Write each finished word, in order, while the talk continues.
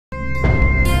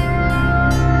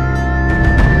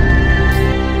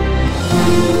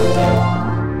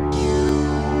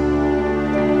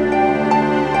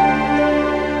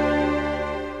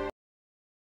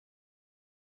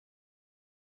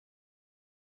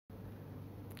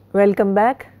Welcome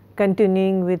back,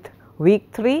 continuing with week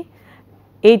 3,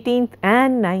 18th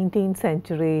and 19th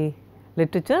century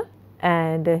literature,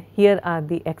 and here are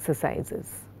the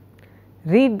exercises.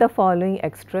 Read the following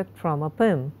extract from a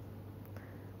poem.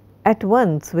 At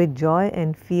once with joy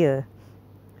and fear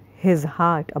his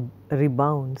heart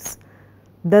rebounds,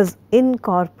 thus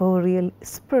incorporeal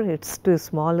spirits to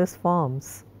smallest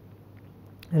forms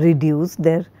reduced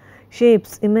their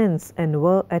shapes immense and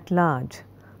were at large,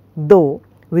 though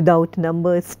without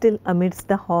number still amidst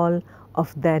the hall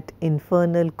of that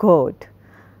infernal court,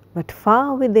 but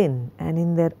far within and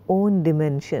in their own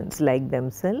dimensions like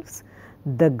themselves,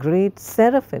 the great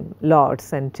seraphim,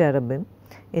 lords and cherubim,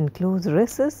 in close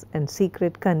recess and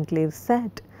secret conclave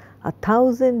sat,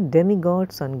 1,000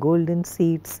 demigods on golden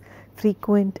seats,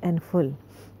 frequent and full.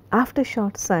 After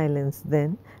short silence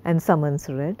then, and summons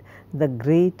read, the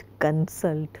great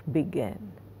consult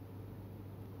began.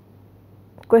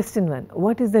 Question 1.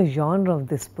 What is the genre of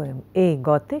this poem? A.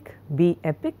 Gothic, B.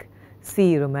 Epic,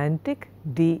 C. Romantic,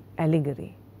 D.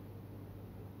 Allegory.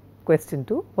 Question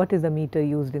 2. What is the meter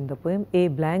used in the poem? A.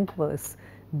 Blank verse,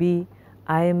 B.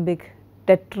 Iambic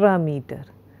tetrameter,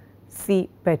 C.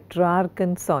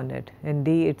 Petrarchan sonnet, and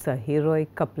D. It's a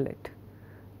heroic couplet.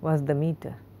 What's the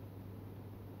meter?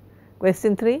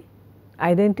 Question 3.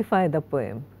 Identify the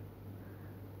poem.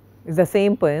 It's the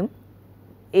same poem.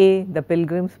 A. The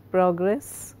Pilgrim's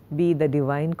Progress, B. The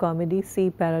Divine Comedy, C.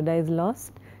 Paradise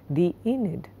Lost, D.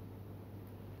 Aeneid.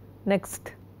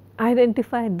 Next,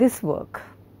 identify this work.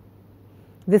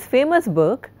 This famous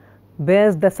book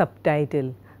bears the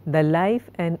subtitle The Life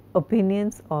and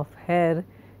Opinions of Herr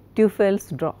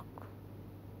Teufelsdrockh.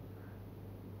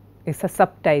 It's a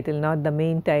subtitle, not the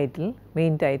main title.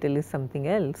 Main title is something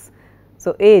else.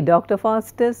 So, A. Dr.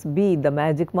 Faustus, B. The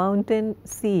Magic Mountain,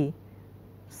 C.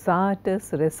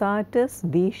 Sartus Resartus,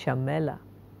 D. Shamela.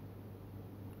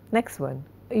 Next one.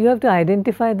 You have to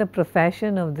identify the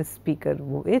profession of the speaker.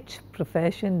 Which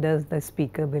profession does the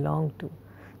speaker belong to?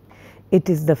 It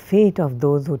is the fate of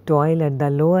those who toil at the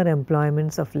lower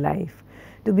employments of life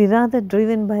to be rather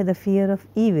driven by the fear of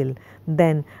evil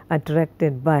than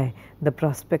attracted by the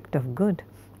prospect of good,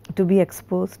 to be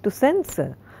exposed to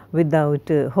censure without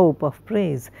hope of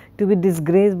praise, to be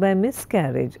disgraced by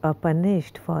miscarriage or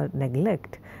punished for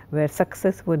neglect, where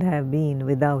success would have been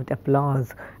without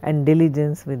applause and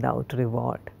diligence without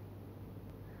reward.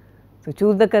 So,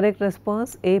 choose the correct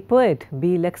response. A. Poet,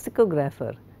 B.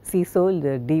 Lexicographer, C.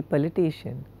 Soldier, D.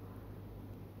 Politician.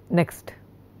 Next,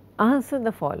 answer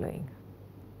the following.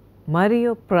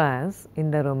 Mario Praz,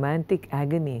 in The Romantic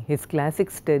Agony, his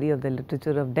classic study of the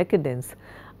literature of decadence,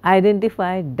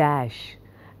 identified dash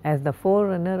as the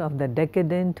forerunner of the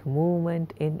decadent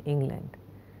movement in England.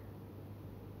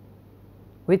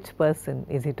 Which person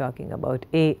is he talking about?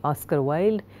 A. Oscar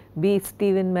Wilde, B.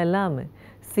 Stephen Mallarmé,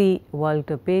 C.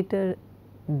 Walter Pater,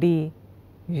 D.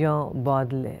 Jean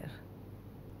Baudelaire.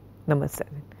 Number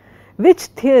 7. Which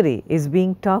theory is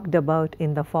being talked about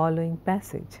in the following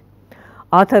passage?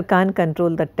 Author can't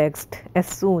control the text as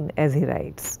soon as he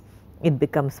writes. It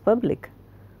becomes public.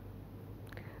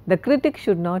 The critic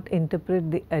should not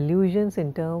interpret the allusions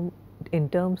in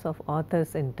terms of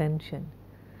author's intention.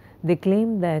 They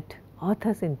claim that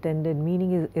author's intended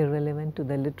meaning is irrelevant to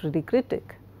the literary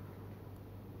critic.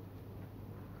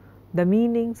 The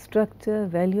meaning, structure,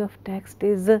 value of text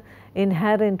is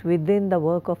inherent within the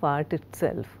work of art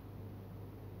itself.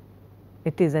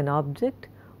 It is an object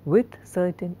with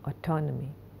certain autonomy.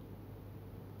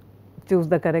 Choose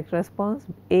the correct response.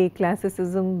 A.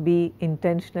 Classicism, B.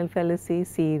 Intentional fallacy,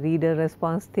 C. Reader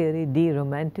response theory, D.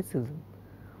 Romanticism.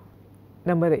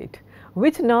 Number 8.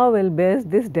 Which novel bears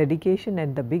this dedication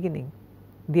at the beginning?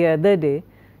 The other day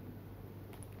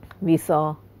we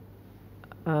saw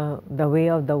The Way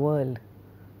of the World,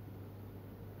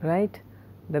 right?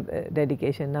 The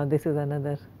dedication. Now this is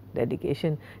another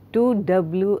dedication to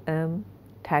W.M.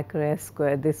 Thackeray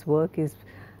Esquire. This work is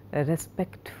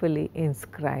respectfully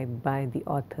inscribed by the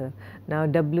author. Now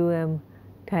W.M.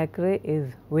 Thackeray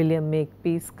is William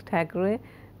Makepeace Thackeray,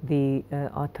 the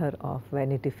author of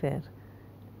Vanity Fair.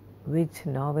 Which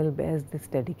novel bears this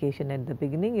dedication at the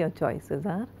beginning? Your choices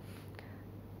are: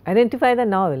 identify the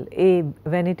novel. A.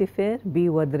 Vanity Fair, B.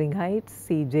 Wuthering Heights,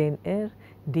 C. Jane Eyre,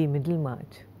 D.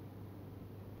 Middlemarch.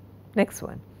 Next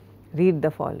one, read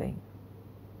the following.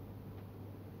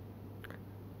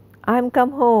 I am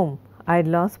come home, I had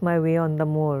lost my way on the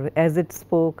moor. As it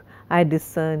spoke, I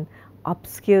discerned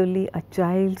obscurely a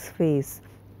child's face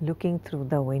looking through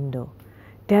the window.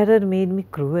 Terror made me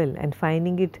cruel, and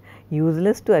finding it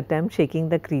useless to attempt shaking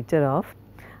the creature off,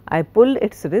 I pulled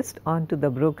its wrist onto the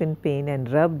broken pane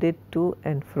and rubbed it to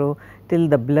and fro till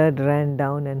the blood ran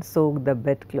down and soaked the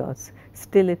bedclothes.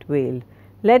 Still it wailed,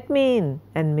 "Let me in,"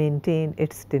 and maintained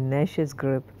its tenacious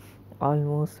grip,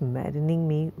 almost maddening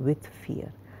me with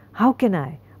fear. "How can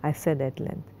I said at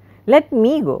length. "Let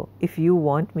me go if you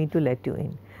want me to let you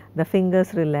in." The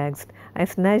fingers relaxed. I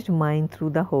snatched mine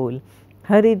through the hole,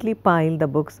 hurriedly piled the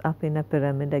books up in a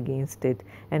pyramid against it,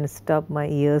 and stopped my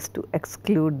ears to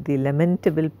exclude the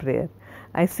lamentable prayer.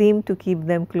 I seemed to keep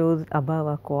them closed above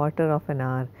a quarter of an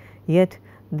hour, yet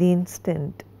the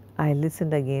instant I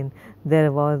listened again,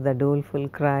 there was the doleful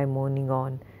cry moaning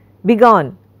on.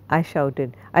 "Begone!" I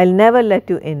shouted. "I'll never let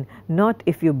you in, not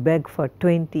if you beg for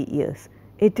 20 years.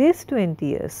 "It is 20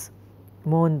 years,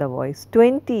 moaned the voice.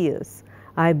 20 years.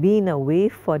 I've been away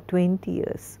for 20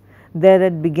 years. There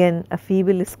had begun a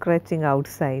feeble scratching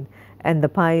outside, and the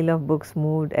pile of books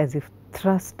moved as if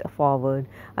thrust forward.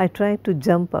 I tried to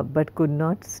jump up, but could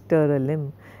not stir a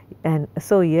limb, and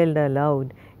so yelled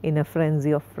aloud in a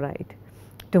frenzy of fright.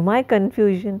 To my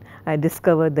confusion, I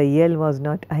discovered the yell was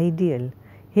not ideal.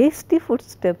 Hasty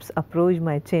footsteps approached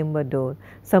my chamber door.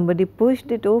 Somebody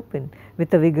pushed it open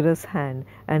with a vigorous hand,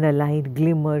 and a light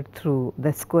glimmered through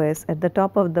the squares at the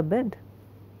top of the bed.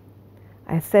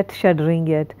 I sat shuddering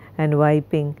yet and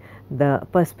wiping the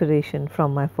perspiration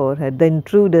from my forehead. The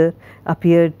intruder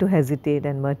appeared to hesitate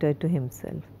and muttered to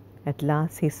himself. At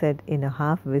last he said in a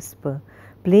half whisper,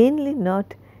 plainly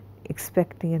not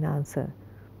expecting an answer,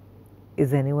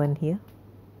 "Is anyone here?"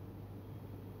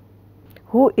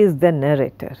 Who is the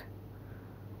narrator?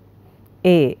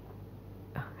 A.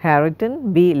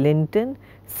 Hareton, B. Linton,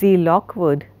 C.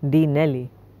 Lockwood, D. Nellie.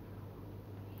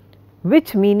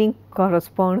 Which meaning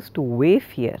corresponds to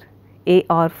wayfarer? A.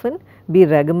 Orphan, B.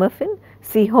 Ragamuffin,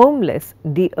 C. Homeless,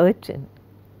 D. Urchin.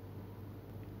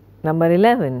 Number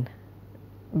 11,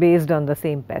 based on the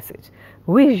same passage.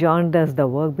 Which genre does the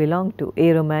work belong to?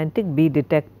 A. Romantic, B.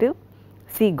 Detective,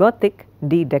 C. Gothic,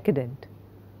 D. Decadent.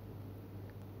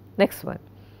 Next one.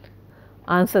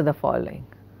 Answer the following.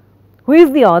 Who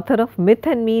is the author of Myth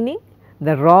and Meaning,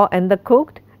 The Raw and the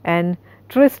Cooked, and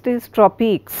Tristis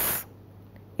Tropiques?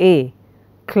 A.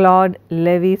 Claude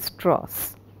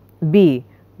Lévi-Strauss, B.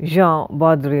 Jean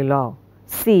Baudrillard,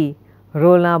 C.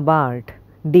 Roland Barthes,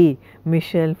 D.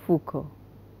 Michel Foucault.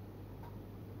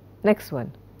 Next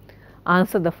one.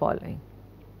 Answer the following.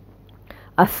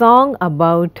 A song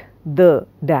about the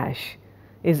dash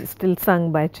is still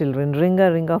sung by children. Ring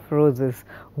a ring of roses.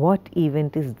 What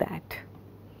event is that?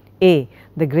 A.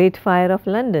 The Great Fire of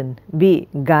London, B.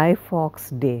 Guy Fawkes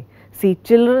Day, C.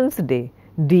 Children's Day,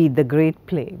 D. The Great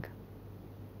Plague.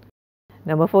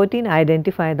 Number 14.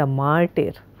 Identify the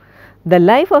martyr. The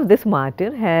life of this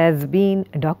martyr has been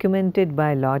documented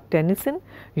by Lord Tennyson,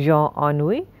 Jean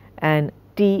Anouilh, and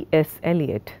T.S.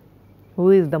 Eliot. Who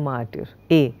is the martyr?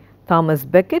 A. Thomas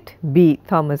Becket, B.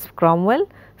 Thomas Cromwell,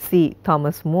 C.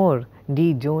 Thomas More,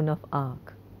 D. Joan of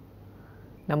Arc.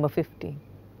 Number 15.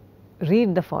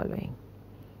 Read the following.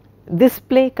 This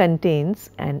play contains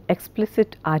an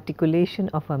explicit articulation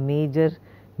of a major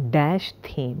dash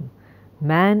theme.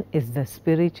 Man is the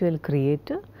spiritual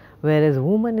creator, whereas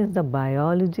woman is the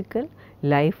biological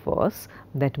life force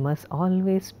that must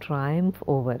always triumph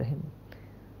over him.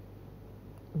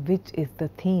 Which is the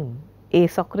theme? A.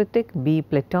 Socratic, B.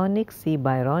 Platonic, C.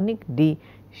 Byronic, D.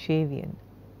 Shavian.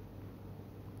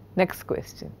 Next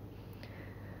question.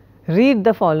 Read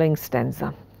the following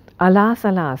stanza. Alas,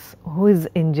 alas, who is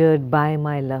injured by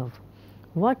my love?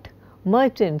 What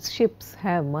merchant ships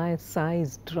have my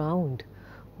sighs drowned?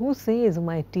 Who says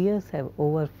my tears have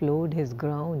overflowed his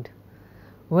ground?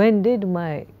 When did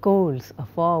my colds a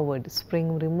forward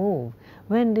spring remove?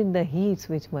 When did the heats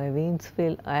which my veins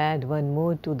fill add one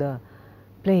more to the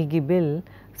plaguy bill?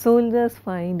 Soldiers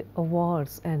find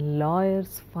wars and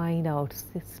lawyers find out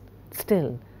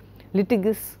still.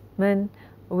 Litigious men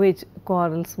which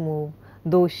quarrels move,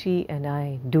 though she and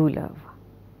I do love.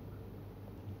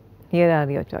 Here are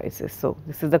your choices. So,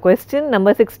 this is the question.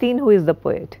 Number 16, who is the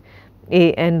poet?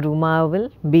 A. Andrew Marvell,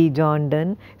 B. John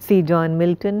Donne, C. John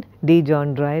Milton, D.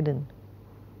 John Dryden.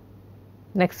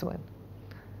 Next one.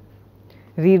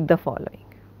 Read the following.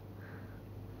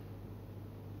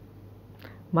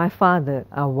 My father,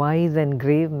 a wise and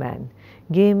grave man,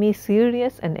 gave me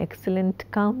serious and excellent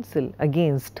counsel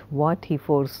against what he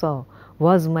foresaw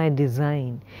was my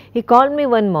design. He called me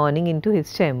one morning into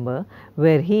his chamber,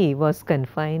 where he was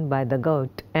confined by the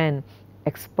gout, and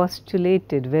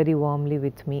expostulated very warmly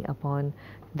with me upon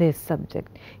this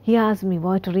subject. He asked me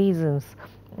what reasons,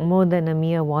 more than a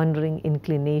mere wandering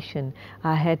inclination,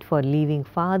 I had for leaving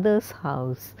father's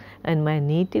house and my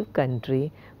native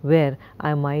country, where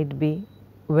I might be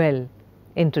well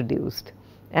introduced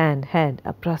and had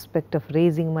a prospect of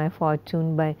raising my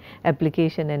fortune by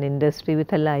application and industry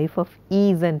with a life of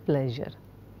ease and pleasure.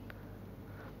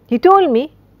 He told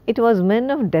me it was men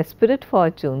of desperate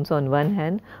fortunes on one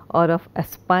hand or of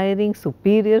aspiring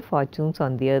superior fortunes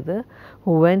on the other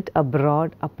who went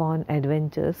abroad upon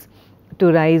adventures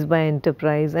to rise by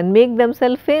enterprise and make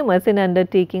themselves famous in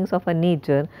undertakings of a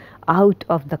nature out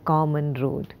of the common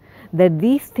road, that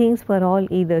these things were all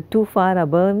either too far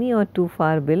above me or too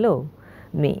far below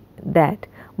me, that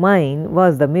mine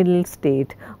was the middle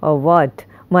state of what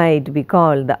might be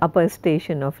called the upper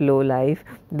station of low life,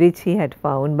 which he had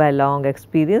found by long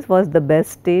experience was the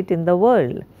best state in the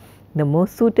world, the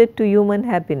most suited to human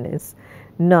happiness,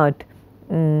 not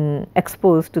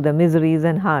exposed to the miseries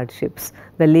and hardships,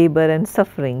 the labor and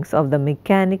sufferings of the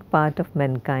mechanic part of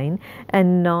mankind,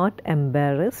 and not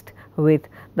embarrassed with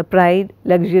the pride,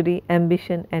 luxury,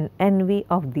 ambition, and envy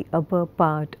of the upper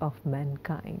part of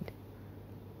mankind.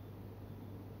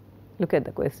 Look at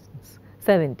the questions.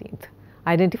 17th.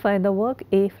 Identify the work.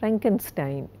 A.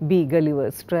 Frankenstein. B.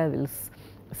 Gulliver's Travels.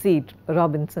 C.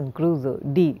 Robinson Crusoe.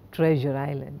 D. Treasure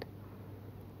Island.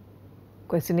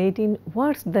 Question 18.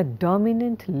 What's the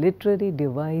dominant literary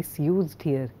device used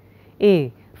here?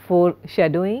 A.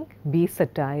 Foreshadowing. B.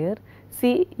 Satire.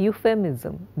 C.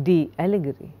 Euphemism. D.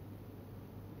 Allegory.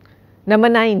 Number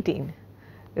 19.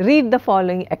 Read the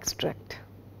following extract.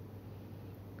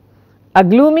 A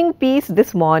glooming peace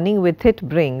this morning with it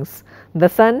brings, the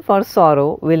sun for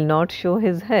sorrow will not show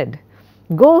his head.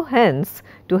 Go hence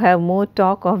to have more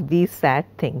talk of these sad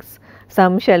things.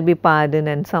 Some shall be pardoned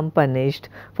and some punished,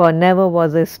 for never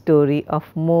was a story of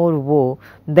more woe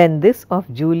than this of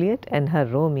Juliet and her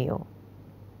Romeo.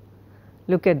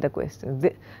 Look at the questions.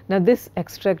 Now this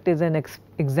extract is an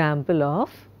example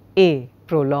of A.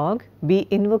 Prologue, B.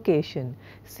 Invocation,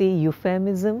 C.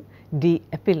 Euphemism, D.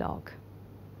 Epilogue.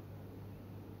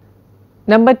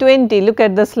 Number 20, look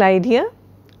at the slide here.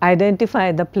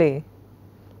 Identify the play.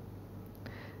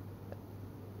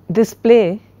 This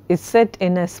play is set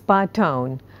in a spa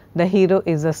town. The hero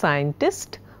is a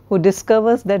scientist who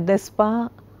discovers that the spa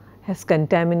has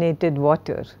contaminated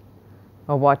water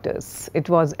or waters. It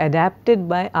was adapted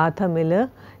by Arthur Miller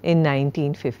in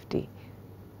 1950.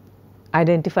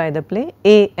 Identify the play.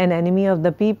 A. An enemy of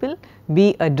the people.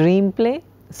 B. A dream play.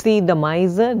 C. The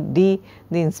miser. D.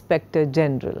 The inspector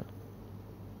general.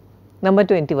 Number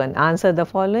 21. Answer the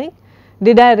following.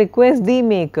 Did I request thee,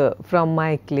 Maker, from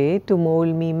my clay to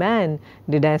mold me man?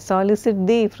 Did I solicit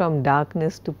thee from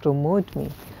darkness to promote me?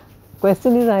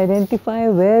 Question is identify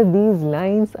where these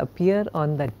lines appear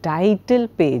on the title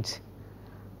page.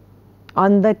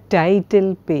 On the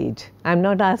title page. I am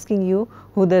not asking you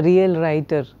who the real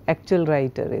writer, actual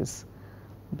writer is,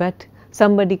 but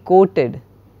somebody quoted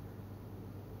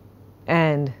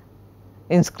and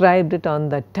inscribed it on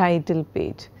the title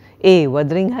page. A.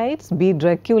 Wuthering Heights, B.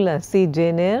 Dracula, C.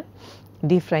 Jane Eyre,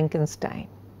 D. Frankenstein.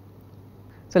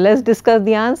 So, let us discuss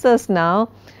the answers now.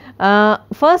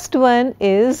 First one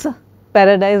is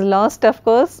Paradise Lost, of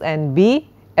course, and B.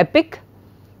 Epic.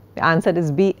 The answer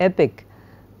is B. Epic.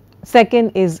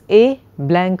 Second is A.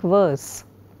 Blank verse.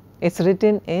 It is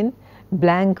written in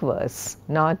blank verse,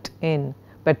 not in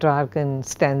Petrarchan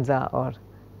stanza or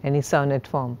any sonnet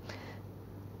form.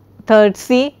 Third,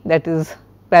 C, that is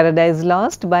Paradise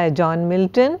Lost by John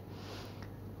Milton.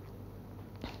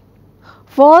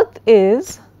 Fourth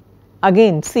is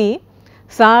again C,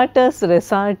 Sartor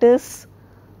Resartus.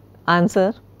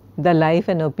 Answer, the life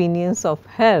and opinions of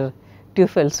Herr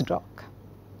Teufelsdrockh.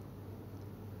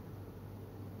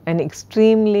 An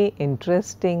extremely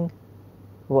interesting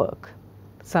work,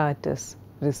 Sartor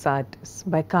Resartus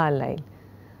by Carlyle.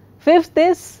 Fifth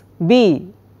is B,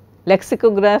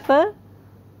 Lexicographer,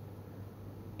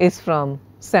 is from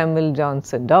Samuel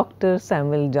Johnson, Dr.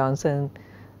 Samuel Johnson,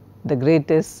 the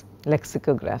greatest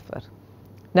lexicographer.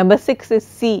 Number 6 is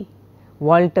C,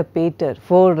 Walter Pater,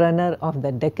 forerunner of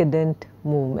the decadent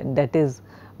movement. That is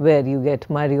where you get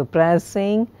Mario Praz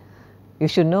saying, you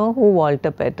should know who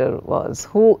Walter Pater was.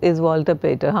 Who is Walter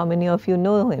Pater? How many of you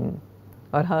know him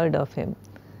or heard of him?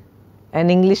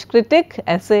 An English critic,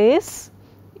 essayist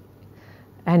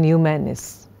and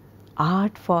humanist.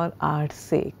 Art for art's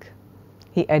sake.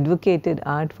 He advocated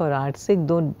art for art's sake,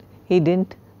 though he did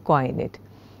not coin it.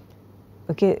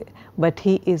 Okay, but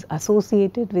he is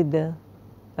associated with the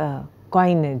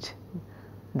coinage,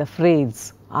 the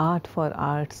phrase art for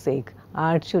art's sake.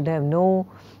 Art should have no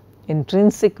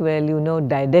intrinsic value, no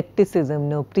didacticism,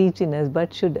 no preachiness,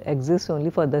 but should exist only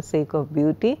for the sake of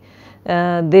beauty.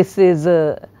 This is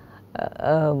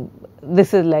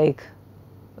like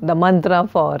the mantra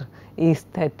for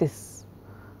aesthetics.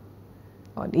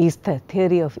 or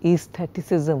theory of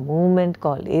aestheticism, movement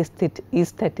called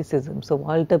aestheticism. So,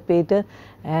 Walter Pater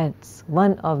as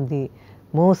one of the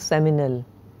most seminal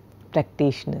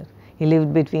practitioner. He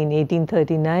lived between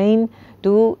 1839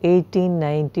 to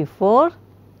 1894.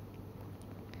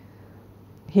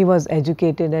 He was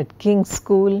educated at King's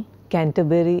School,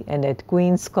 Canterbury, and at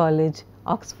Queen's College,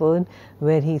 Oxford,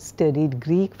 where he studied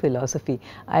Greek philosophy.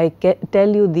 I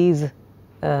tell you these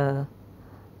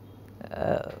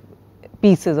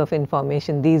pieces of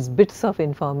information, these bits of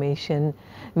information,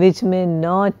 which may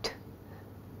not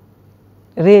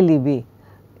really be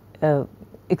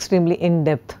extremely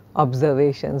in-depth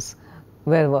observations.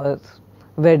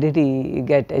 Where did he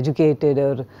get educated,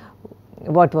 or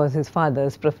what was his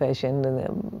father's profession?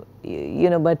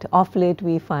 But of late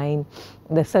we find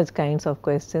that such kinds of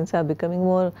questions are becoming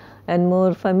more and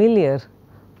more familiar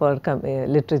for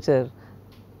literature,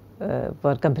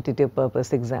 for competitive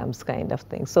purpose exams kind of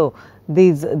thing. So,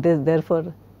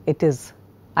 therefore,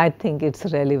 I think it's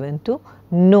relevant to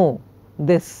know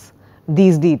these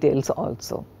details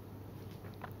also.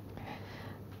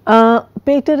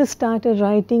 Pater started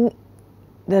writing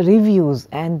the reviews,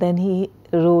 and then he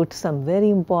wrote some very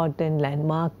important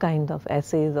landmark kind of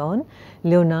essays on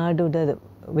Leonardo da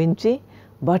Vinci,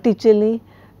 Botticelli,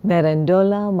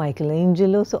 Mirandola,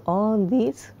 Michelangelo. So, all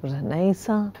these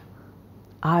Renaissance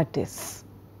artists,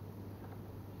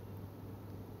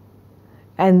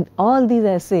 and all these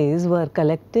essays were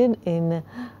collected in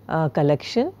a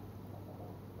collection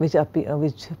which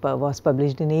was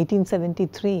published in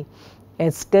 1873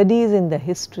 as Studies in the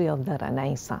History of the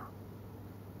Renaissance.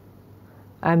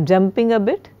 I am jumping a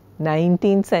bit.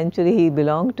 19th century, he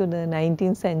belonged to the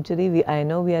 19th century. I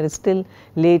know we are still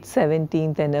late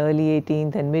 17th and early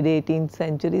 18th and mid 18th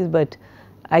centuries, but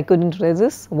I couldn't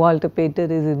resist. Walter Pater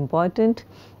is important,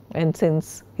 and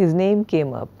since his name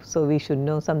came up, so we should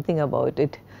know something about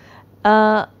it.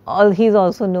 He is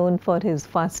also known for his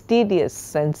fastidious,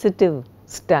 sensitive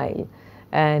style,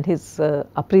 and his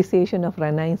appreciation of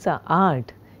Renaissance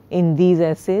art in these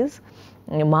essays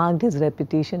marked his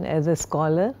reputation as a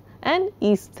scholar and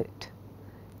aesthete.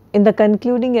 In the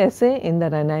concluding essay in the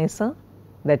Renaissance,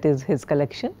 that is his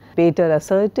collection, Pater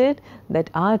asserted that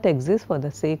art exists for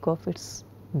the sake of its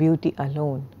beauty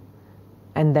alone,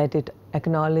 and that it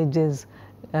acknowledges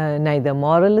neither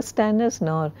moral standards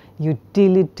nor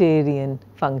utilitarian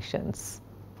functions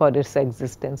for its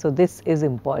existence. So, this is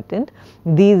important.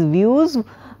 These views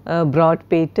brought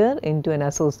Pater into an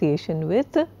association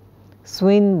with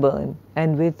Swinburne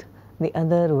and with the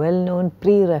other well-known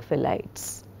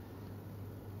Pre-Raphaelites.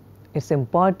 It is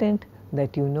important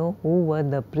that you know who were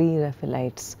the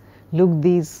Pre-Raphaelites. Look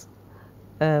these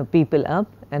people up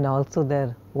and also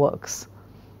their works.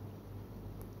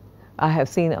 I have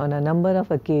seen on a number of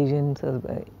occasions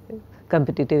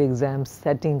competitive exams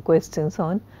setting questions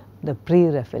on the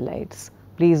Pre-Raphaelites.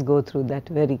 Please go through that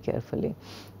very carefully,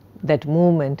 that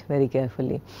movement very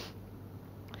carefully.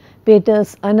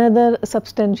 Pater's another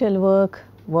substantial work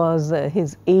was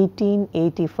his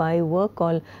 1885 work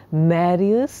called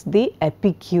Marius the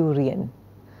Epicurean.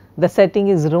 The setting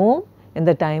is Rome in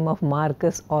the time of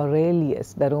Marcus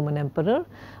Aurelius, the Roman emperor,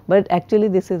 but actually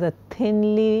this is a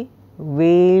thinly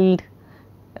veiled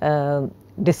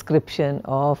description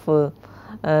of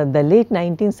the late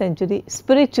 19th century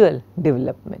spiritual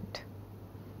development.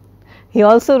 He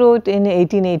also wrote in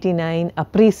 1889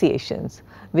 Appreciations,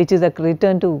 which is a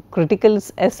return to critical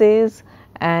essays,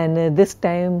 and this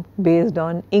time based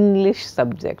on English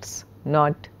subjects,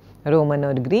 not Roman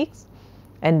or Greeks.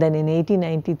 And then in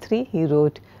 1893 he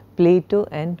wrote Plato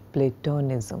and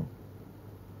Platonism.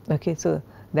 Okay, so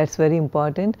that's very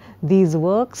important. These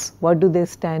works, what do they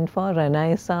stand for?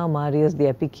 Renaissance, Marius the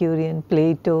Epicurean,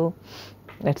 Plato,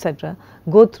 etc.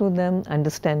 Go through them,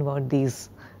 understand what these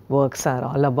works are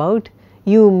all about.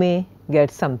 You may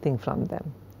get something from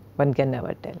them. One can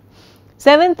never tell.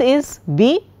 Seventh is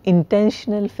be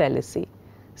intentional fallacy.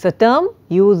 It's a term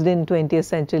used in 20th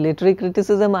century literary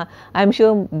criticism. I am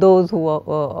sure those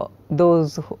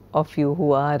of you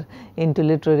who are into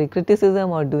literary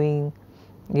criticism or doing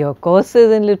your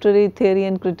courses in literary theory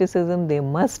and criticism, they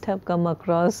must have come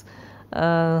across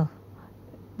the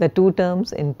two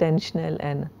terms intentional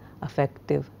and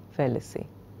affective fallacy.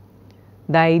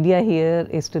 The idea here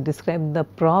is to describe the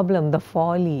problem, the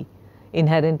folly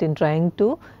inherent in trying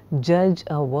to judge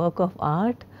a work of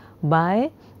art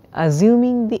by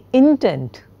assuming the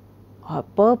intent or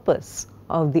purpose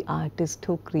of the artist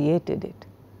who created it.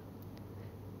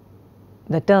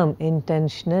 The term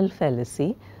intentional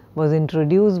fallacy was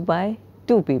introduced by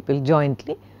two people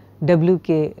jointly,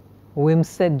 W.K.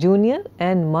 Wimsett Jr.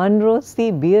 and Monroe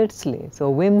C. Beardsley.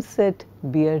 So, Wimsett,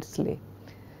 Beardsley.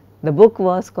 The book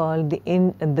was called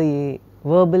the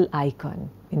Verbal Icon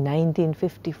in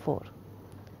 1954.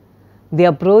 The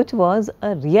approach was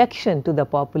a reaction to the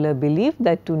popular belief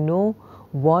that to know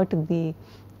what the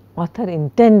author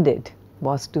intended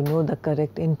was to know the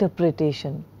correct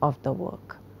interpretation of the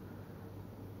work.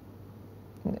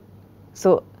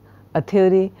 So, a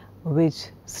theory which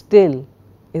still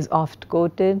is oft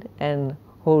quoted and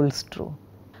holds true.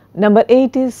 Number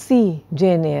 8 is C.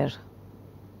 Jane Eyre,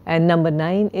 and number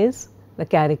 9 is the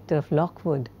character of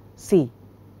Lockwood, C.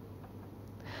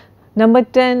 Number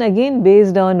 10, again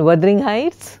based on Wuthering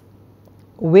Heights,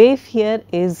 waif here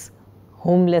is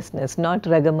homelessness, not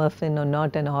ragamuffin or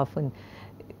not an orphan.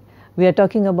 We are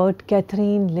talking about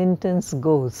Catherine Linton's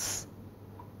ghost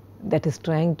that is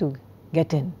trying to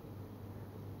get in.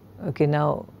 Okay,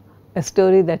 now a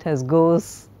story that has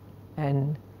ghosts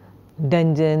and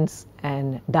dungeons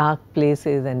and dark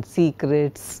places and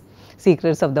secrets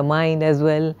of the mind as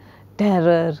well,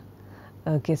 terror,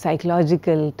 okay,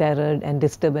 psychological terror and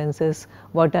disturbances.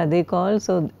 What are they called?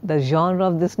 So, the genre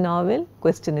of this novel,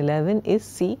 question 11, is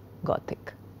C.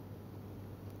 Gothic.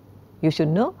 You should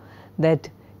know that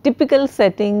typical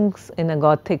settings in a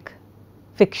Gothic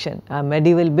fiction are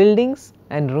medieval buildings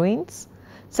and ruins.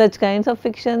 Such kinds of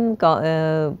fiction,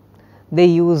 they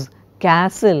use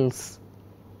castles,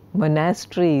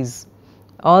 monasteries,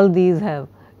 all these have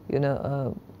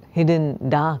hidden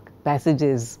dark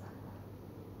passages,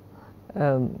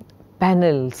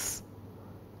 panels,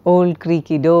 old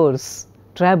creaky doors,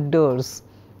 trapdoors.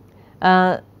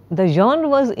 The genre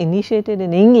was initiated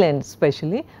in England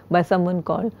especially by someone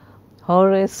called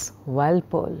Horace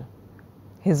Walpole.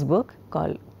 His book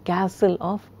called Castle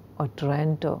of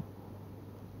Otranto,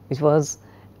 which was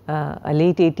a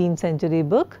late 18th century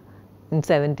book, in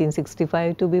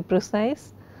 1765 to be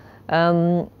precise.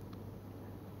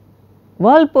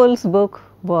 Walpole's book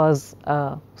was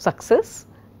a success,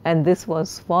 and this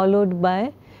was followed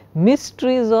by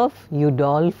Mysteries of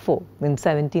Udolpho in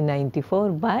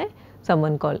 1794 by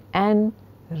someone called Anne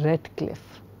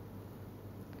Radcliffe,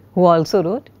 who also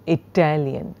wrote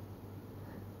Italian.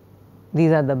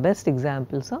 These are the best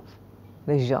examples of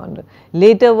this genre.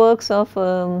 Later works of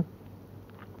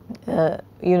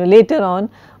later on,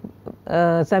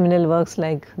 seminal works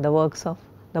like the works of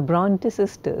the Bronte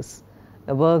sisters,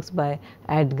 the works by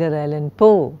Edgar Allan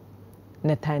Poe,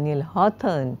 Nathaniel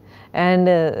Hawthorne,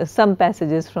 and some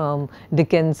passages from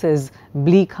Dickens's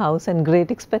Bleak House and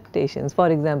Great Expectations. For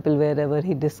example, wherever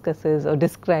he discusses or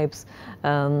describes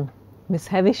Miss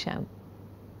Havisham,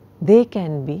 they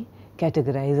can be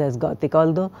categorized as Gothic,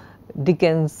 although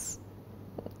Dickens,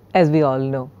 as we all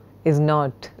know, is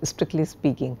not, strictly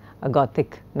speaking, a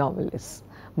Gothic novelist.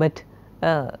 But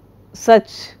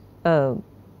such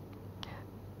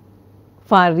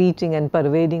far-reaching and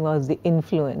pervading was the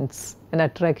influence and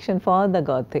attraction for the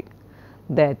Gothic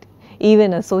that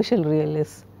even a social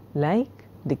realist like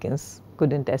Dickens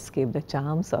couldn't escape the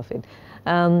charms of it.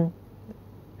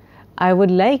 I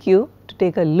would like you to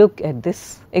take a look at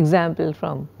this example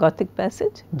from Gothic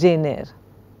passage, Jane Eyre.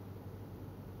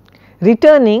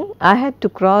 Returning, I had to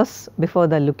cross before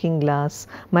the looking glass.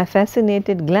 My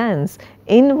fascinated glance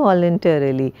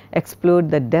involuntarily explored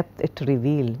the depth it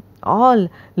revealed. All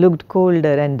looked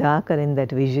colder and darker in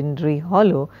that visionary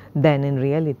hollow than in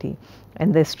reality,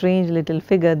 and the strange little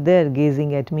figure there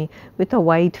gazing at me with a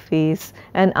white face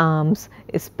and arms,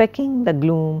 specking the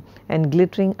gloom, and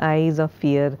glittering eyes of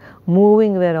fear,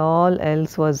 moving where all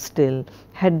else was still,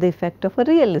 had the effect of a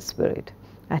real spirit.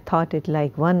 I thought it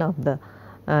like one of the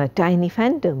tiny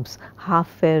phantoms, half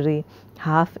fairy,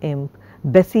 half imp,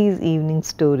 Bessie's evening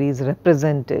stories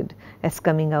represented as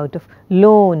coming out of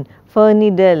lone,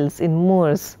 ferny dells in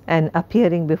moors and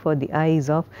appearing before the eyes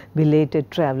of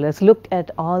belated travelers. Look at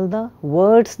all the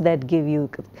words that give you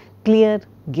clear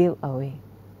giveaway.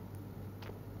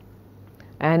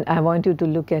 And I want you to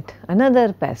look at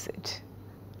another passage,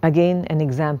 again an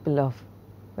example of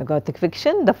the Gothic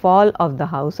fiction, The Fall of the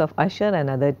House of Usher and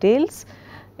Other Tales,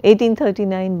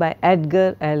 1839 by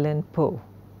Edgar Allan Poe.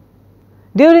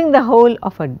 During the whole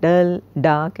of a dull,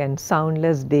 dark and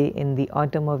soundless day in the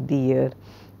autumn of the year,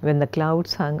 when the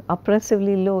clouds hung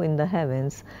oppressively low in the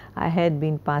heavens, I had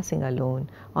been passing alone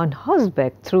on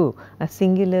horseback through a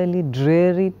singularly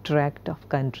dreary tract of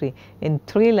country. In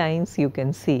 3 lines you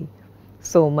can see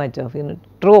so much of,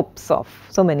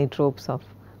 so many tropes of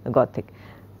the Gothic,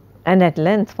 and at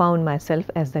length found myself,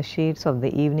 as the shades of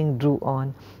the evening drew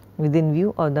on, within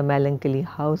view of the melancholy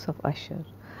house of Usher.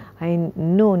 I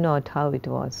know not how it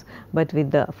was, but with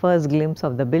the first glimpse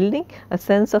of the building, a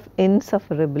sense of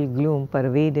insufferable gloom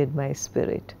pervaded my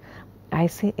spirit. I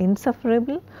say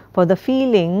insufferable, for the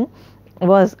feeling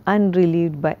was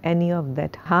unrelieved by any of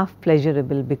that half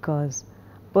pleasurable because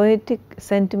poetic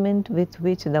sentiment with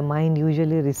which the mind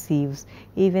usually receives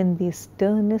even the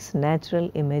sternest natural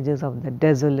images of the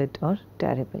desolate or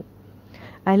terrible.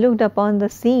 I looked upon the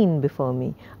scene before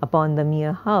me, upon the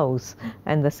mere house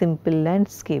and the simple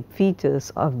landscape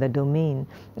features of the domain,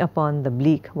 upon the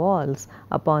bleak walls,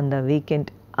 upon the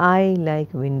vacant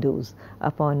eye-like windows,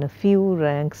 upon a few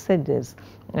rank sedges,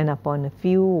 and upon a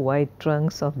few white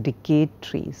trunks of decayed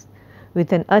trees,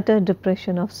 with an utter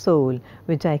depression of soul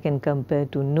which I can compare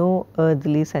to no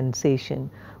earthly sensation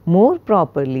more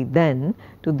properly than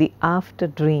to the after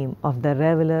dream of the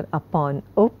reveller upon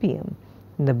opium,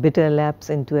 the bitter lapse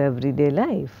into everyday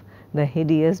life, the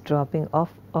hideous dropping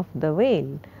off of the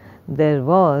veil. There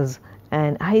was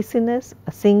an iciness,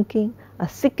 a sinking, a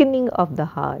sickening of the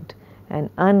heart, an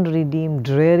unredeemed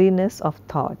dreariness of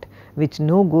thought, which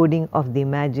no goading of the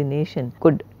imagination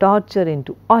could torture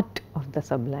into aught of the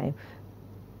sublime.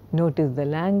 Notice the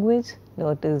language,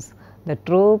 notice the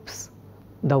tropes,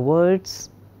 the words,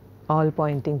 all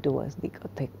pointing towards the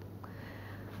Gothic.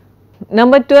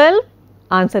 Number 12,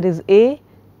 answer is A.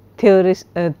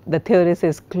 The theorist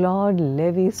is Claude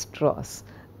Lévi-Strauss.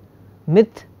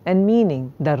 Myth and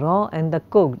meaning, the raw and the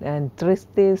cooked, and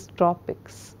Tristes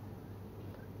tropics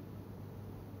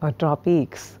or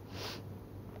tropiques.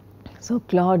 So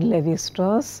Claude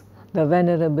Lévi-Strauss, the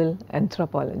venerable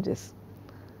anthropologist.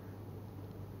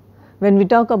 When we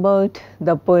talk about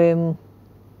the poem,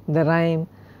 the rhyme,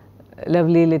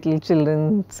 lovely little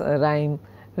children's rhyme,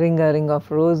 Ring a Ring of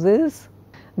Roses,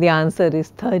 the answer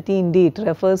is 13D. It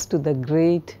refers to the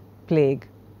Great Plague.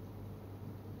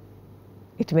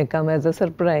 It may come as a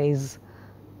surprise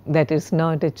that it's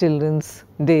not a children's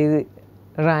day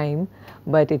rhyme,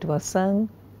 but it was sung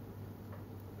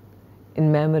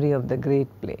in memory of the Great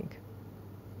Plague.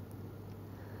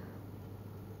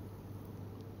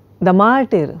 The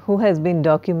martyr who has been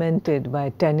documented by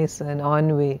Tennyson,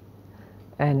 Conway,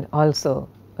 and also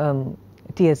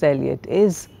T.S. Eliot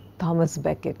is Thomas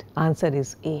Becket. Answer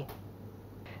is A.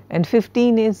 And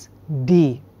 15 is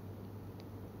D.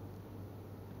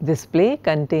 This play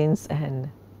contains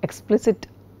an explicit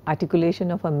articulation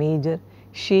of a major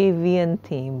Shavian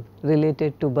theme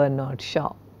related to Bernard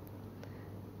Shaw.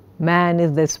 Man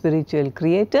is the spiritual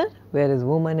creator, whereas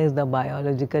woman is the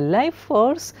biological life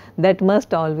force that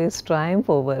must always triumph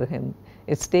over him.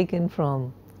 It's taken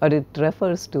from, or it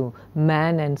refers to,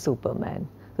 man and Superman.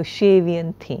 So,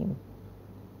 Shavian theme.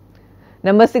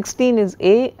 Number 16 is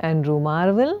A. Andrew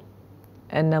Marvell,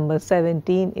 and number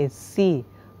 17 is C.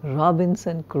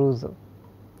 Robinson Crusoe.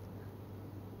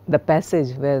 The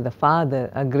passage where the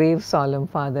father, a grave solemn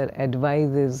father,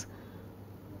 advises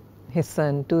his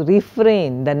son to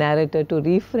refrain, the narrator to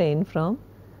refrain from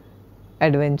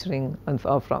adventuring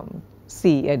or from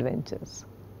sea adventures.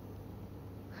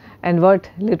 And what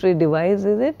literary device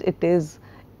is it? It is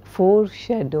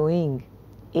foreshadowing.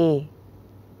 A.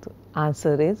 So,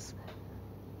 answer is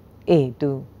A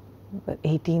to the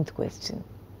 18th question.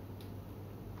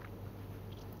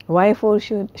 Why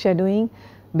foreshadowing?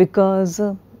 Because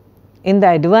in the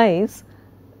advice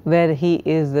where he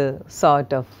is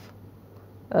sort of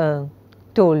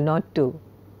told not to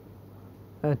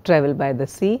travel by the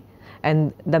sea,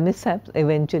 and the mishaps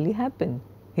eventually happen.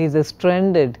 He is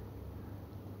stranded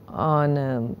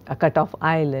on a cut-off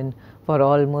island for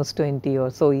almost 20 or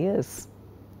so years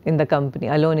in the company,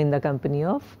 alone in the company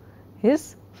of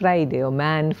his Friday, or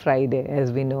Man Friday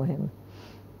as we know him.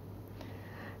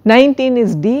 19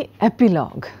 is D,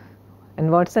 epilogue.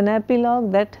 And what's an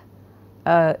epilogue? That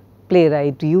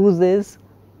playwright uses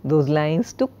those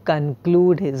lines to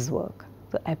conclude his work.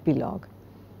 So, epilogue.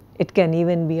 It can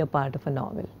even be a part of a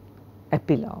novel.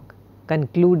 Epilogue,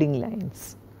 concluding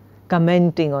lines,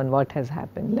 commenting on what has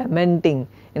happened, lamenting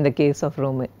in the case of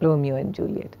Romeo and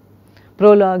Juliet.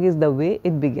 Prologue is the way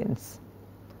it begins,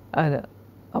 a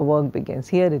work begins.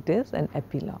 Here it is an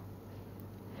epilogue.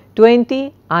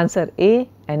 20, answer A,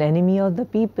 An Enemy of the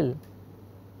People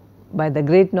by the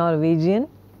great Norwegian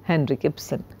Henrik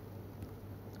Ibsen.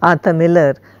 Arthur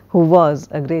Miller, who was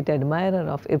a great admirer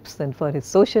of Ibsen for his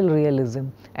social realism,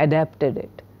 adapted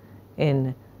it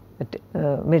in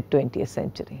the mid-20th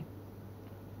century.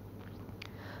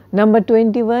 Number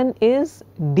 21 is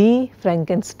D,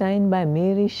 Frankenstein by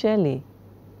Mary Shelley.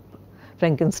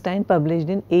 Frankenstein published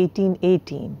in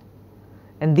 1818.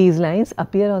 And these lines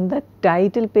appear on the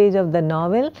title page of the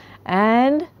novel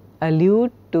and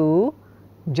allude to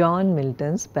John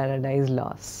Milton's Paradise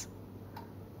Lost.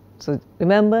 So,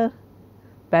 remember,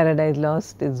 Paradise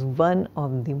Lost is one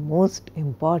of the most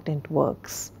important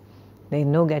works. There is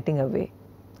no getting away.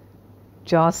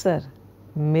 Chaucer,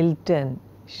 Milton,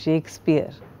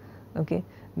 Shakespeare. Okay,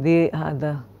 they are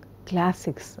the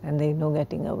classics and there is no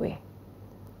getting away.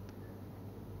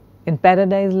 In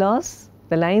Paradise Lost,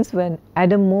 the lines when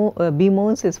Adam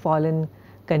bemoans his fallen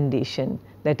condition,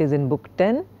 that is in book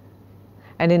 10,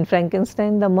 and in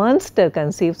Frankenstein the monster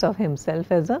conceives of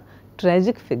himself as a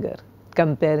tragic figure,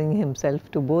 comparing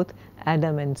himself to both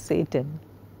Adam and Satan.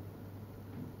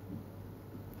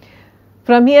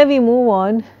 From here we move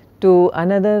on to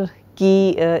another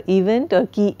key event or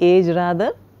key age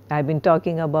rather. I have been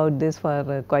talking about this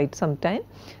for quite some time,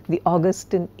 the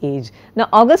Augustan age. Now,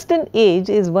 Augustan age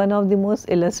is one of the most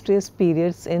illustrious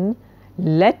periods in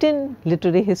Latin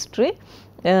literary history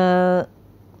from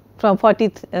 43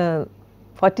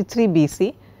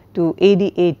 BC to AD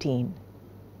 18.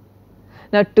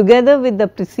 Now, together with the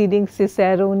preceding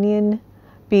Ciceronian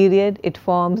period, it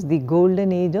forms the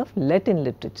golden age of Latin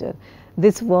literature.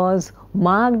 This was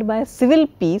marked by civil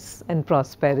peace and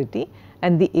prosperity,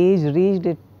 and the age reached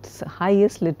its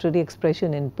highest literary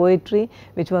expression in poetry,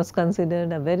 which was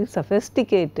considered a very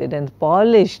sophisticated and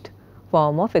polished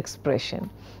form of expression,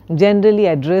 generally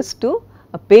addressed to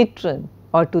a patron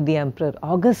or to the Emperor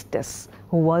Augustus,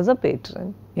 who was a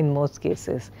patron in most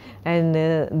cases. And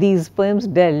these poems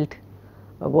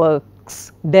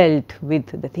works dealt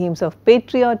with the themes of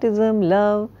patriotism,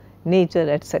 love, nature,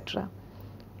 etc.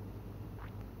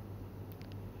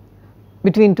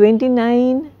 Between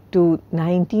 29 to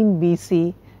 19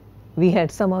 BC, we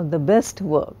had some of the best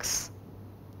works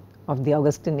of the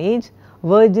Augustan age,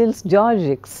 Virgil's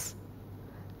Georgics,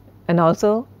 and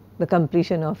also the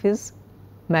completion of his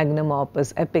magnum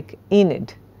opus epic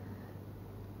Aeneid.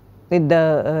 With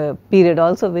the period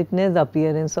also witnessed the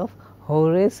appearance of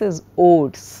Horace's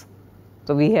odes.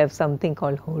 So, we have something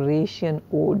called Horatian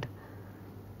ode.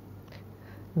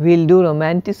 We will do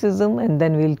romanticism and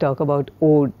then we will talk about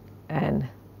ode and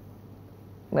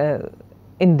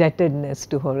indebtedness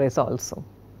to Horace also.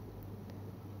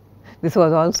 This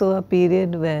was also a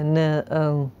period when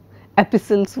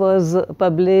epistles was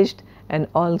published and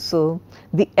also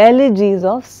the elegies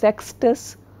of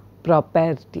Sextus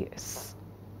Propertius.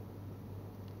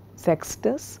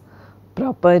 Sextus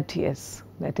Propertius,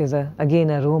 that is again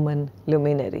a Roman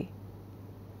luminary.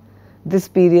 This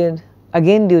period,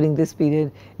 again during this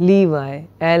period, Livy,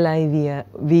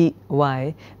 Livy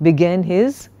began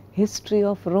his history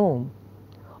of Rome.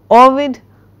 Ovid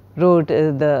wrote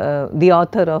the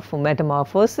author of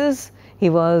Metamorphoses. He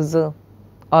was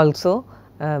also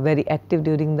very active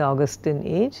during the Augustan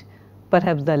age,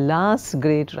 perhaps the last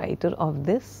great writer of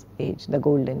this age, the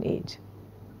Golden Age.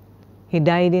 He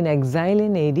died in exile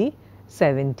in AD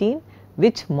 17,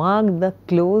 which marked the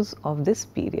close of this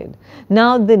period.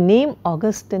 Now, the name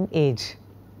Augustan age,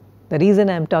 the reason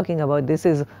I am talking about this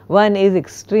is, one is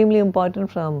extremely important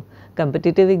from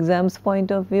competitive exams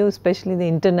point of view, especially the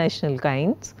international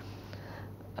kinds.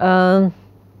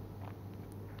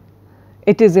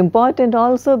 It is important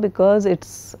also because it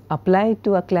is applied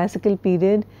to a classical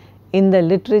period in the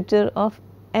literature of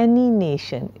any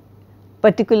nation.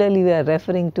 Particularly, we are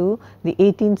referring to the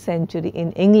 18th century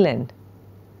in England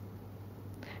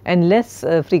and less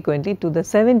frequently to the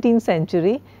 17th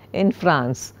century in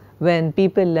France, when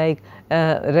people like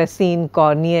Racine,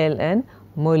 Corneille and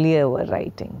Molière were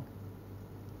writing.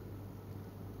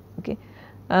 Okay.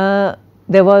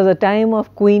 There was a time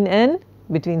of Queen Anne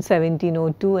between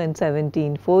 1702 and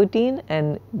 1714,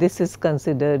 and this is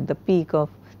considered the peak of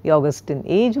the Augustan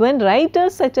age, when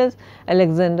writers such as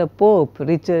Alexander Pope,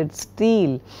 Richard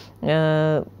Steele,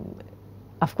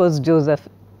 of course Joseph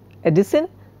Addison,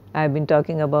 I have been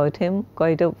talking about him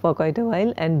for quite a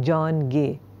while, and John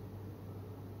Gay,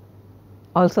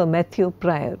 also Matthew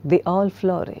Prior, they all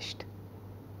flourished.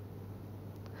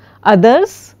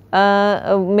 Others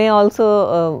may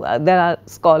also, there are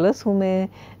scholars who may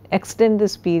extend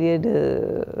this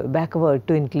period backward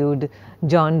to include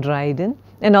John Dryden,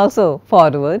 and also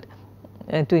forward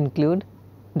to include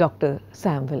Dr.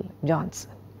 Samuel Johnson.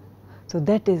 So,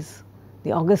 that is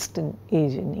the Augustan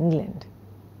age in England,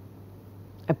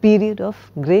 a period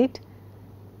of great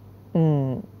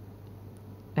and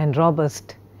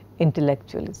robust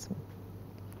intellectualism.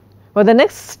 For the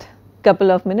next couple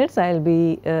of minutes, I will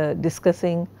be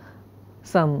discussing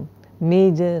some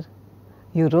major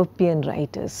European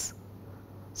writers.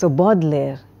 So,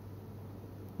 Baudelaire,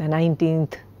 the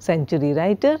 19th century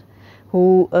writer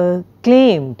who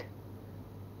claimed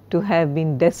to have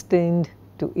been destined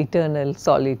to eternal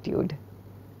solitude.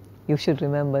 You should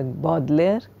remember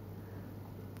Baudelaire,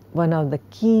 one of the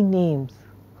key names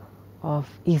of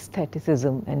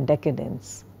aestheticism and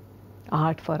decadence,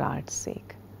 art for art's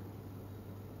sake.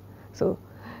 So,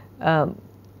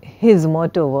 his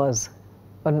motto was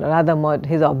or rather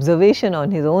his observation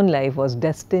on his own life was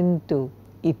destined to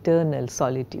eternal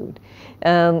solitude.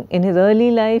 In his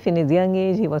early life, in his young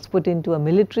age, he was put into a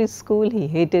military school. He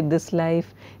hated this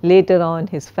life. Later on,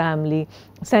 his family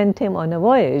sent him on a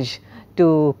voyage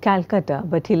to Calcutta,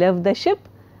 but he left the ship.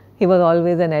 He was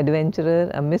always an adventurer,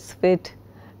 a misfit,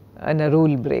 and a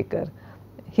rule breaker.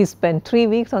 He spent 3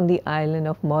 weeks on the island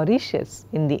of Mauritius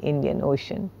in the Indian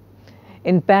Ocean.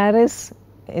 In Paris,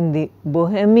 in the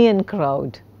bohemian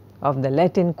crowd of the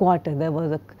Latin Quarter, there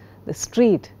was the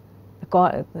street,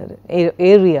 the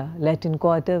area, Latin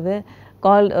Quarter, where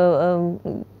called,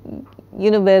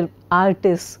 where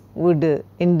artists would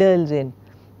indulge in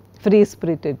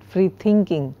free-spirited,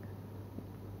 free-thinking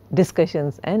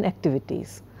discussions and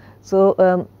activities.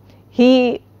 So,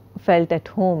 he felt at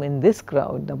home in this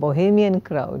crowd, the bohemian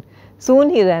crowd. Soon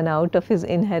he ran out of his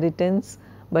inheritance,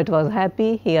 but was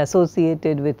happy. He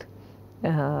associated with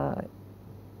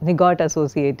he got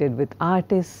associated with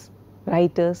artists,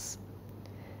 writers,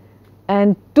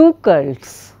 and two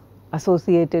cults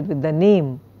associated with the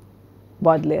name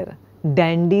Baudelaire: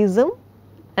 dandyism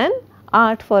and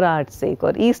art for art's sake,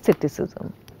 or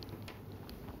aestheticism.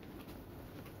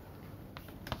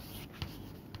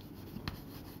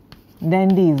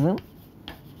 Dandyism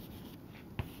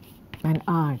and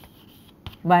art.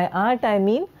 By art I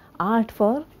mean art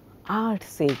for art's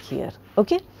sake here.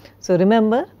 Okay? So,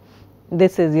 remember,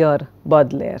 this is your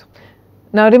Baudelaire.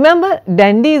 Now, remember,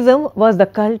 dandyism was the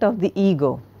cult of the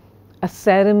ego, a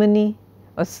ceremony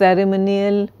or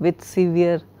ceremonial with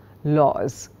severe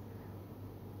laws.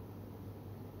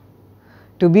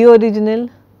 To be original,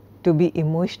 to be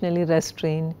emotionally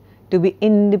restrained, to be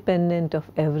independent of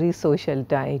every social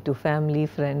tie to family,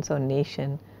 friends or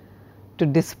nation, to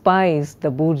despise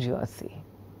the bourgeoisie,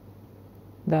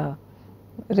 the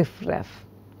riff-raff.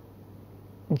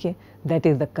 Okay? That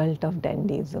is the cult of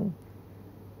dandyism.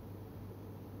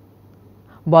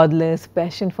 Baudelaire's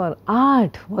passion for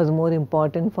art was more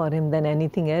important for him than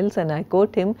anything else, and I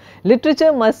quote him,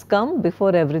 "Literature must come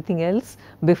before everything else,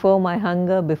 before my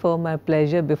hunger, before my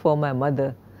pleasure, before my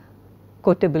mother."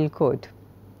 Quotable quote.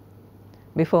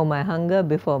 Before my hunger,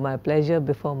 before my pleasure,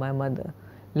 before my mother.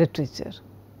 Literature.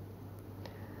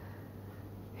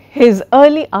 His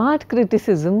early art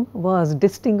criticism was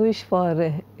distinguished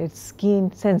for its keen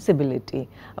sensibility,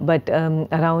 but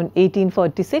around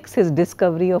 1846 his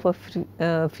discovery of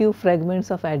a few fragments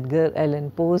of Edgar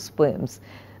Allan Poe's poems,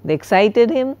 they excited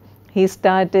him. He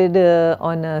started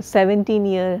on a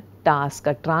 17-year task,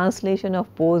 a translation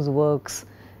of Poe's works,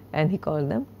 and he called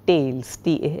them tales,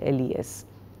 T-A-L-E-S.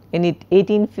 In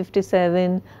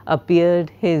 1857 appeared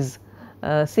his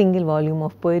single volume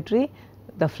of poetry,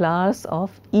 The Flowers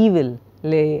of Evil,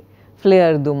 Les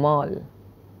Fleurs du Mal.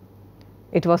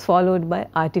 It was followed by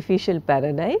Artificial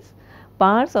Paradise,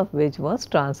 parts of which was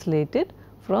translated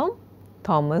from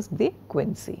Thomas de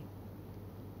Quincey.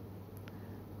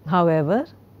 However,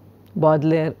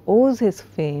 Baudelaire owes his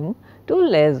fame to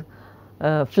Les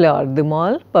Fleurs du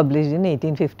Mal, published in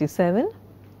 1857.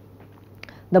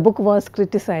 The book was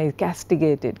criticized,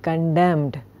 castigated,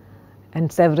 condemned, and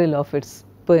several of its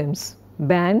poems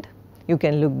banned. You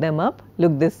can look them up,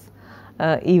 look this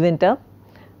event up.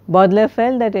 Baudelaire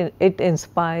felt that it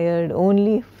inspired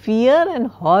only fear and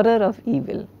horror of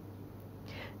evil.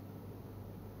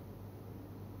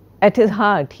 At his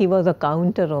heart, he was a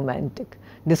counter-romantic,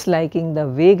 disliking the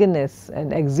vagueness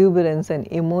and exuberance and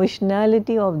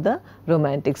emotionality of the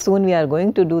romantics. Soon we are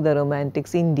going to do the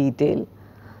romantics in detail.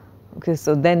 Okay,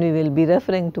 so then we will be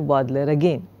referring to Baudelaire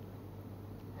again.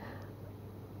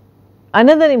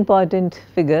 Another important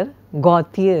figure,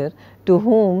 Gautier, to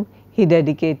whom he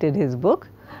dedicated his book.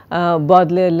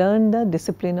 Baudelaire learned the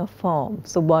discipline of form.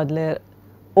 So, Baudelaire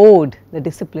owed the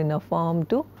discipline of form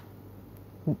to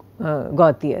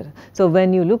Gautier. So,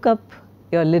 when you look up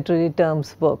your literary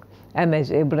terms book,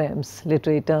 M.H. Abrams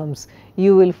literary terms,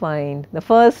 you will find the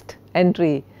first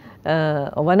entry,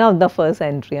 one of the first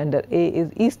entry under A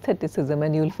is aestheticism,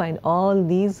 and you will find all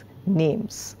these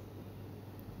names: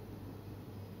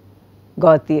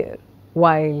 Gautier,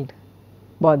 Wilde,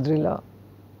 Baudrillard.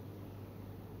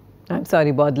 I am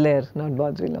sorry, Baudelaire, not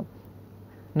Baudrillard,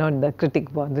 not the critic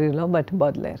Baudrillard, but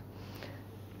Baudelaire.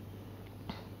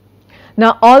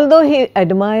 Now, although he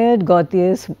admired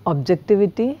Gautier's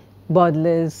objectivity,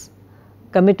 Baudelaire's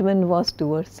commitment was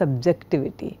towards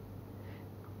subjectivity.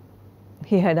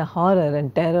 He had a horror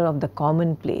and terror of the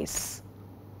commonplace.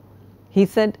 He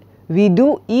said, "We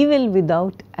do evil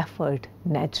without effort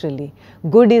naturally.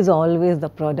 Good is always the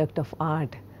product of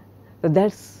art." So,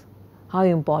 that is how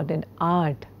important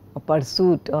art, or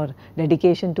pursuit or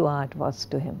dedication to art was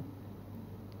to him.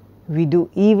 we do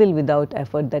evil without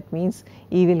effort. That means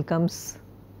evil comes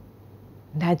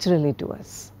naturally to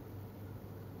us.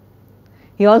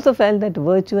 He also felt that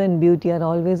virtue and beauty are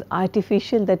always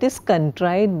artificial, that is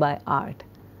contrived by art.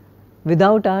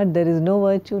 Without art, there is no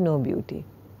virtue, no beauty.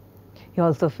 He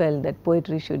also felt that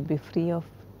poetry should be free of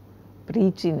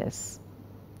preachiness,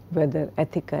 whether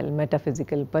ethical,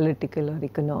 metaphysical, political or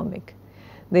economic.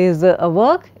 There is a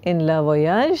work in La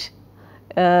Voyage,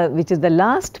 which is the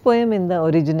last poem in the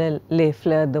original Les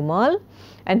Fleurs du Mal,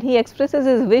 and he expresses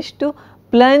his wish to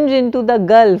plunge into the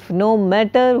gulf, no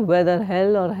matter whether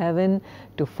hell or heaven,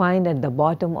 to find at the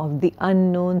bottom of the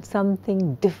unknown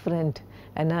something different.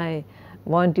 And I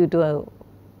want you to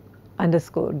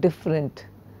underscore different,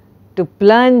 to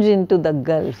plunge into the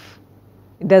gulf.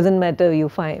 It does not matter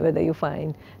whether you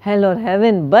find hell or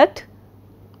heaven, but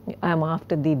I am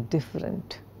after the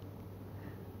different.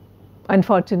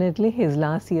 Unfortunately, his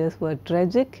last years were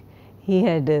tragic. He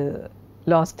had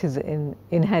lost his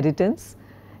inheritance.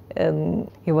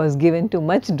 He was given to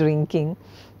much drinking.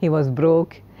 He was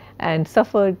broke and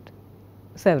suffered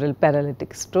several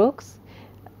paralytic strokes.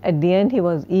 At the end, he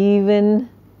was even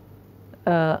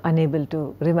unable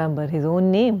to remember his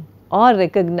own name or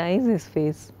recognize his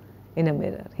face in a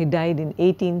mirror. He died in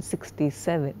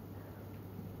 1867.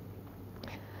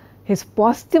 His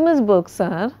posthumous books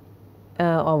are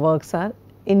works are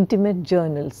intimate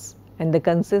journals, and they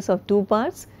consist of two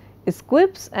parts: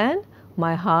 Quips and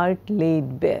My Heart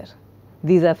Laid Bare.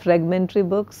 These are fragmentary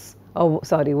works,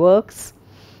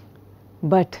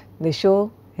 but they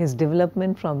show his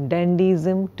development from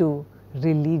dandyism to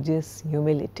religious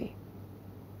humility.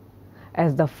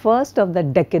 As the first of the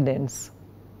decadents,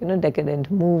 decadent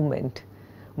movement,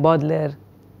 Baudelaire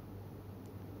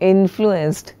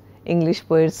influenced English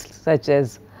poets such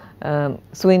as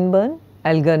Swinburne,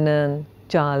 Algernon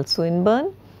Charles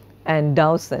Swinburne, and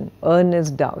Dowson,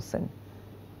 Ernest Dowson.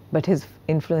 But his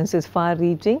influence is far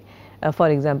reaching. For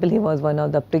example, he was one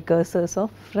of the precursors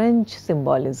of French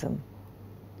symbolism.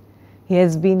 He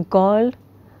has been called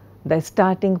the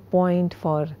starting point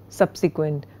for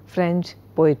subsequent French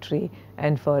poetry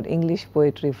and for English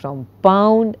poetry from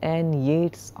Pound and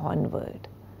Yeats onward.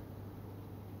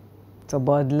 So,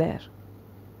 Baudelaire.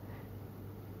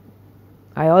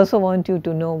 I also want you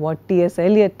to know what T.S.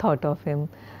 Eliot thought of him,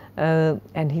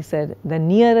 and he said, the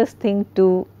nearest thing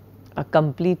to a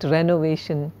complete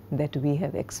renovation that we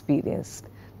have experienced,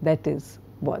 that is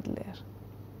Baudelaire.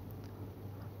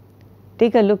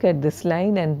 Take a look at this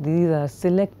line, and these are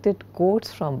selected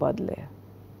quotes from Baudelaire.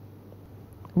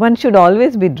 One should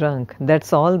always be drunk,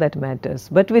 that's all that matters.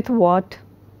 But with what?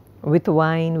 With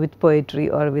wine, with poetry,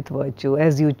 or with virtue,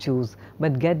 as you choose,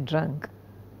 but get drunk.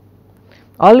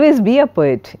 Always be a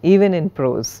poet, even in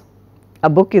prose. A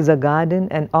book is a garden,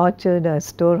 an orchard, a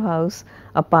storehouse,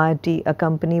 a party, a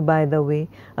company by the way,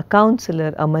 a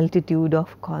counselor, a multitude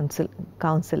of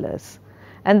counselors.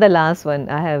 And the last one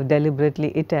I have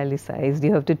deliberately italicized.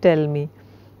 You have to tell me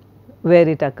where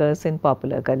it occurs in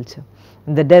popular culture.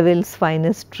 The devil's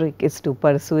finest trick is to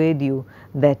persuade you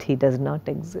that he does not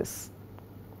exist.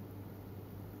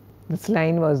 This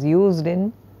line was used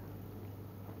in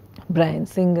Bryan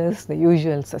Singer's The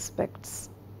Usual Suspects.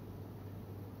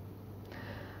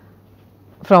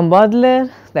 From Baudelaire,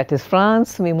 that is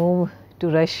France, we move to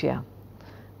Russia.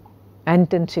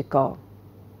 Anton Chekhov,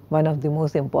 one of the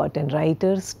most important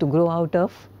writers to grow out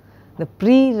of the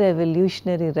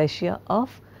pre-revolutionary Russia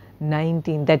of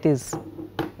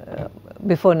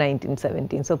before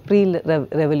 1917, so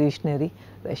pre-revolutionary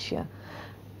Russia.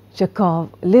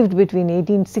 Chekhov lived between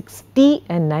 1860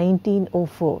 and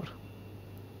 1904.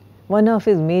 One of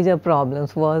his major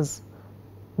problems was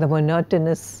the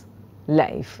monotonous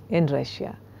life in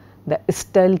Russia, the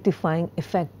stultifying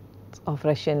effects of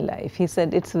Russian life. He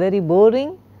said it's very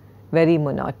boring, very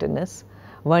monotonous.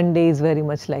 One day is very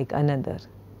much like another.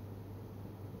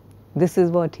 This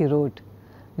is what he wrote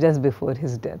just before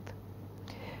his death.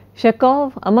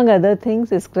 Chekhov, among other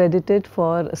things, is credited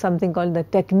for something called the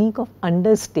technique of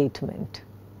understatement.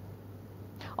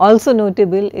 Also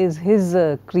notable is his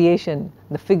creation,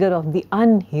 the figure of the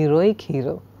unheroic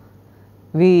hero.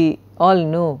 We all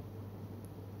know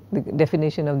the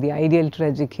definition of the ideal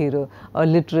tragic hero or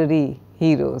literary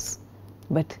heroes,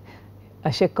 but a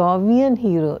Chekhovian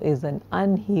hero is an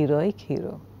unheroic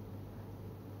hero.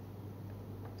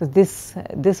 So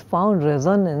this found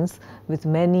resonance with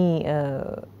many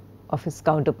of his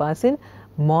counterparts in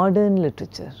modern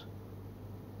literature.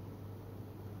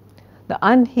 The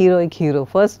unheroic hero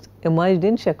first emerged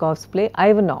in Chekhov's play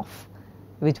Ivanov,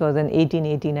 which was an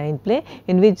 1889 play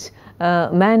in which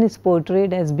man is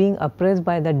portrayed as being oppressed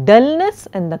by the dullness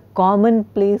and the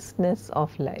commonplaceness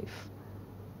of life.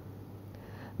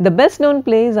 The best known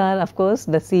plays are of course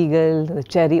The Seagull, The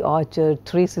Cherry Orchard,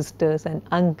 Three Sisters and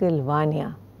Uncle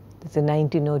Vanya. This is in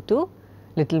 1902,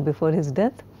 little before his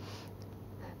death.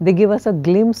 They give us a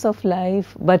glimpse of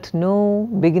life but no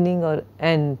beginning or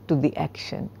end to the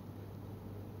action.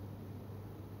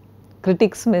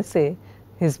 Critics may say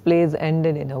his plays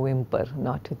ended in a whimper,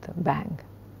 not with a bang.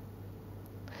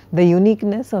 The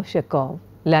uniqueness of Chekhov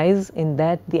lies in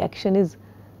that the action is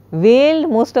veiled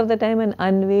most of the time and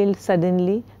unveiled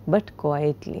suddenly but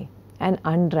quietly and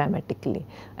undramatically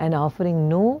and offering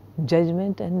no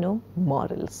judgment and no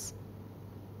morals.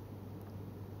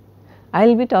 I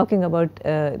will be talking about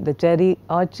The Cherry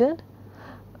Orchard,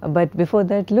 but before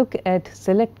that look at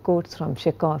select quotes from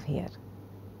Chekhov here.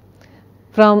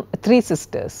 From Three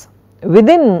Sisters,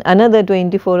 within another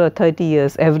 24 or 30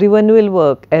 years everyone will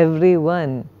work,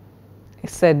 everyone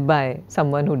is said by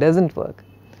someone who does not work.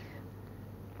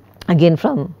 Again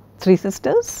from Three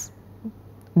Sisters,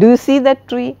 do you see that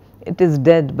tree? It is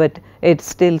dead but it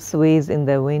still sways in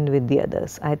the wind with the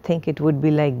others. I think it would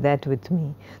be like that with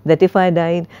me, that if I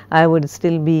died I would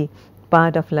still be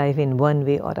part of life in one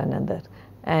way or another.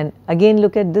 And again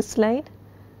look at this slide.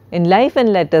 In Life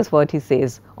and Letters what he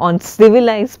says on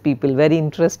civilized people, very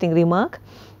interesting remark.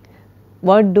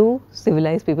 What do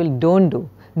civilized people don't do?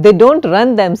 They don't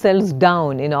run themselves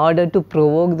down in order to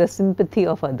provoke the sympathy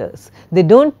of others. They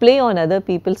don't play on other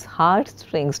people's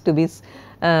heartstrings to be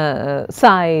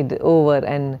sighed over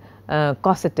and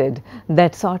cosseted.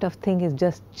 That sort of thing is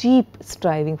just cheap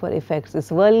striving for effects. It's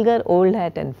vulgar, old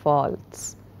hat and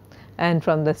false. And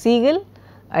from The Seagull,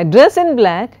 I dress in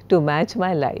black to match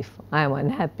my life. I am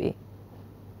unhappy.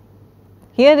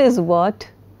 Here is what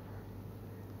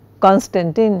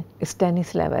Konstantin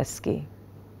Stanislavski,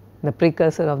 the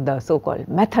precursor of the so-called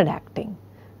method acting,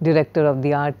 director of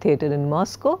the art theatre in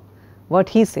Moscow, what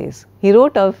he says. He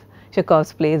wrote of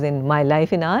Chekhov's plays in My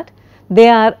Life in Art. They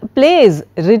are plays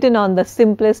written on the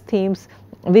simplest themes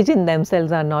which in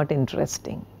themselves are not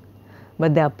interesting,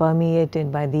 but they are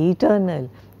permeated by the eternal,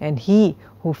 and he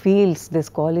who feels this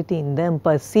quality in them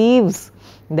perceives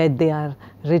that they are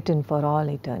written for all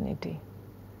eternity.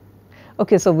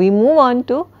 Okay, so we move on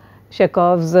to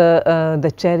Chekhov's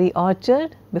The Cherry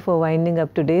Orchard before winding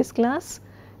up today's class.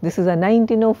 This is a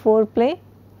 1904 play.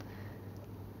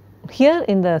 Here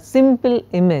in the simple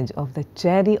image of the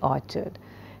cherry orchard,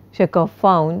 Chekhov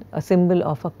found a symbol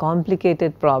of a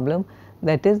complicated problem,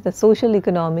 that is the social,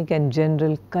 economic and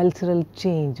general cultural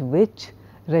change which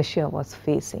Russia was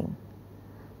facing.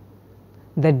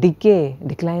 The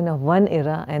decline of one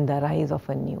era and the rise of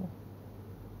a new.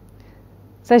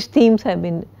 Such themes have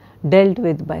been dealt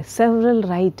with by several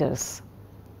writers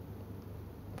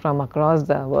from across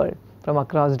the world, from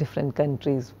across different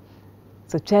countries.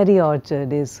 So, Cherry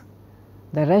Orchard is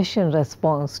the Russian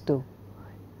response to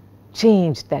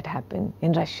change that happened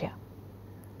in Russia.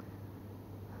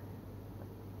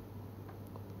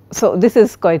 So, this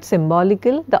is quite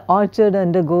symbolical. The orchard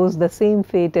undergoes the same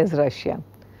fate as Russia.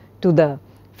 To the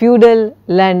feudal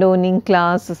landowning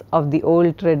class of the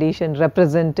old tradition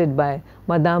represented by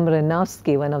Madame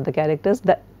Renovsky, one of the characters,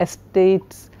 the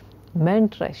estates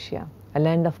meant Russia, a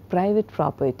land of private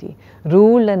property,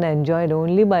 ruled and enjoyed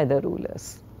only by the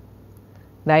rulers.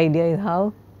 The idea is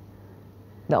how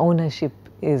the ownership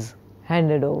is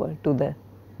handed over to the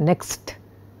next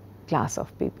class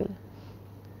of people.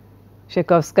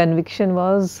 Chekhov's conviction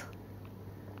was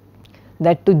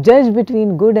that to judge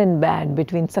between good and bad,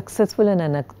 between successful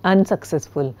and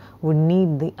unsuccessful, would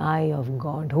need the eye of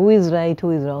God. Who is right,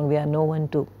 who is wrong, we are no one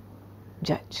to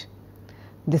judge.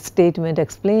 This statement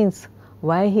explains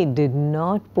why he did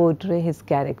not portray his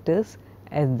characters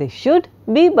as they should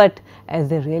be, but as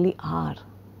they really are.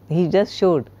 He just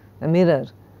showed a mirror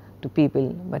to people,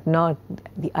 but not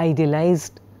the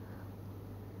idealized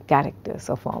characters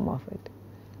or form of it.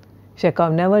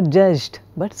 Chekhov never judged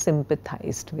but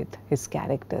sympathized with his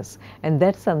characters, and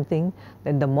that's something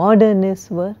that the modernists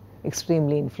were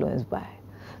extremely influenced by.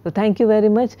 So, thank you very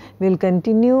much. We will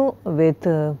continue with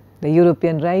the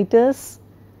European writers,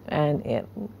 and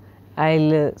I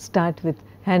will start with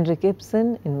Henrik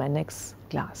Ibsen in my next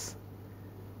class.